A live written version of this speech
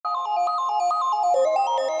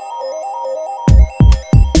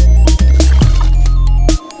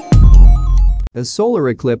A solar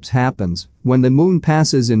eclipse happens when the moon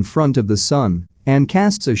passes in front of the sun and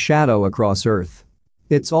casts a shadow across Earth.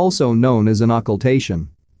 It's also known as an occultation.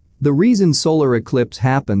 The reason solar eclipse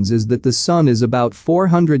happens is that the sun is about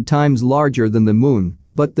 400 times larger than the moon,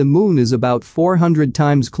 but the moon is about 400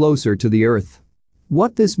 times closer to the Earth.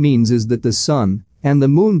 What this means is that the sun and the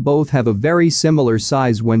moon both have a very similar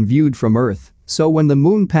size when viewed from Earth, so when the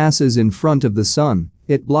moon passes in front of the sun,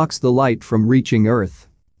 it blocks the light from reaching Earth.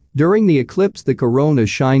 During the eclipse, the corona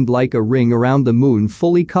shined like a ring around the moon,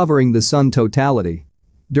 fully covering the sun totality.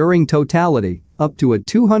 During totality, up to a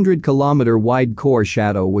 200-kilometer wide core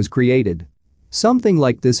shadow was created. Something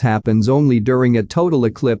like this happens only during a total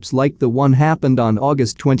eclipse like the one happened on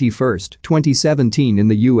August 21, 2017 in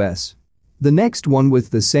the US. The next one with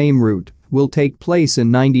the same route will take place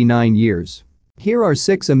in 99 years. Here are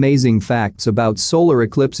 6 amazing facts about solar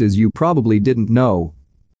eclipses you probably didn't know.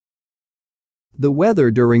 The weather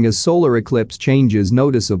during a solar eclipse changes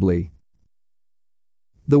noticeably.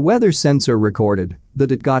 The weather sensor recorded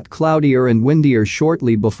that it got cloudier and windier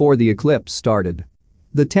shortly before the eclipse started.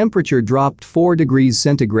 The temperature dropped 4 degrees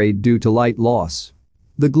centigrade due to light loss.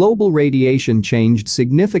 The global radiation changed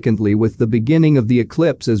significantly with the beginning of the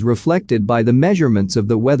eclipse as reflected by the measurements of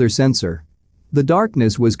the weather sensor. The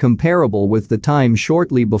darkness was comparable with the time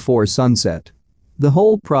shortly before sunset. The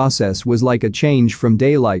whole process was like a change from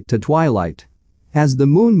daylight to twilight. As the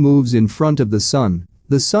moon moves in front of the sun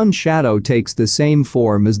shadow takes the same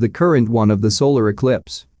form as the current one of the solar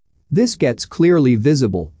eclipse. This gets clearly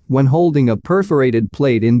visible when holding a perforated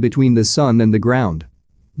plate in between the sun and the ground.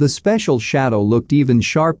 The special shadow looked even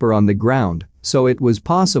sharper on the ground, so it was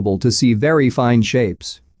possible to see very fine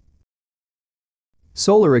shapes.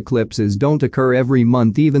 Solar eclipses don't occur every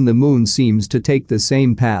month, even the moon seems to take the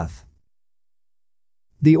same path.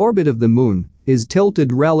 The orbit of the moon is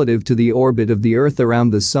tilted relative to the orbit of the Earth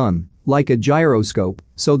around the sun, like a gyroscope,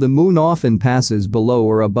 so the moon often passes below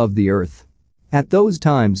or above the Earth. At those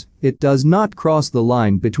times, it does not cross the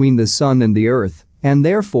line between the sun and the Earth, and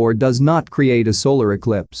therefore does not create a solar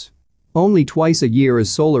eclipse. Only twice a year a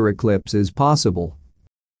solar eclipse is possible.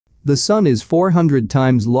 The sun is 400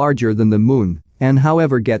 times larger than the moon, and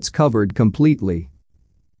however gets covered completely.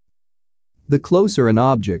 The closer an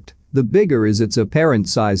object, the bigger is its apparent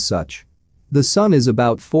size. Such. The sun is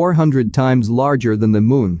about 400 times larger than the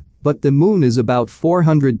moon, but the moon is about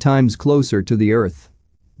 400 times closer to the Earth.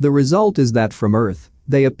 The result is that from Earth,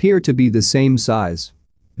 they appear to be the same size.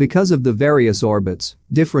 Because of the various orbits,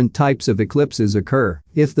 different types of eclipses occur.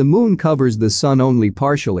 If the moon covers the sun only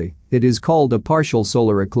partially, it is called a partial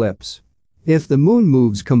solar eclipse. If the moon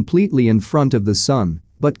moves completely in front of the sun,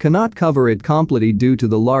 but cannot cover it completely due to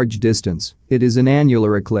the large distance, it is an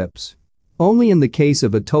annular eclipse. Only in the case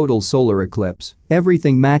of a total solar eclipse,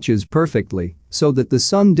 everything matches perfectly, so that the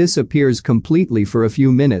sun disappears completely for a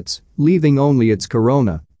few minutes, leaving only its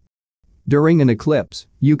corona. During an eclipse,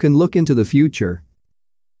 you can look into the future.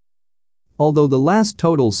 Although the last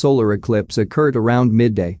total solar eclipse occurred around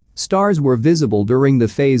midday, stars were visible during the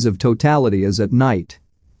phase of totality as at night.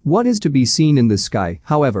 What is to be seen in the sky,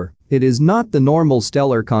 however, it is not the normal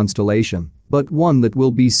stellar constellation, but one that will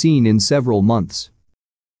be seen in several months.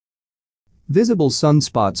 Visible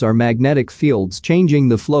sunspots are magnetic fields changing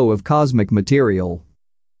the flow of cosmic material.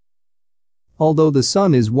 Although the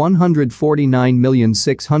sun is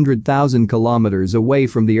 149,600,000 kilometers away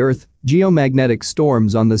from the Earth, geomagnetic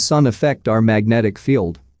storms on the sun affect our magnetic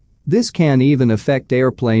field. This can even affect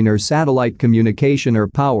airplane or satellite communication or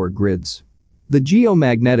power grids. The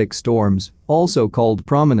geomagnetic storms, also called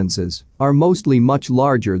prominences, are mostly much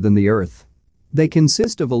larger than the Earth. They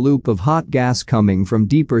consist of a loop of hot gas coming from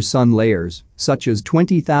deeper sun layers, such as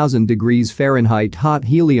 20,000 degrees Fahrenheit hot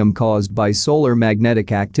helium caused by solar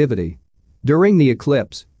magnetic activity. During the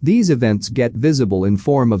eclipse, these events get visible in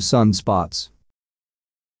form of sunspots.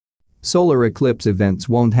 Solar eclipse events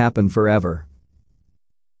won't happen forever.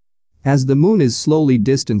 As the moon is slowly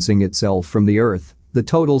distancing itself from the Earth, the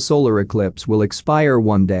total solar eclipse will expire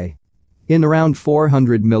one day. In around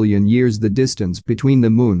 400 million years, the distance between the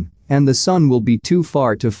moon and the sun will be too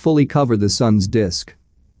far to fully cover the sun's disk.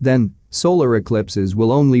 Then, solar eclipses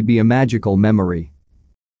will only be a magical memory.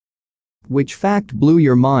 Which fact blew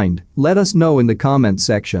your mind? Let us know in the comment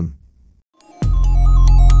section.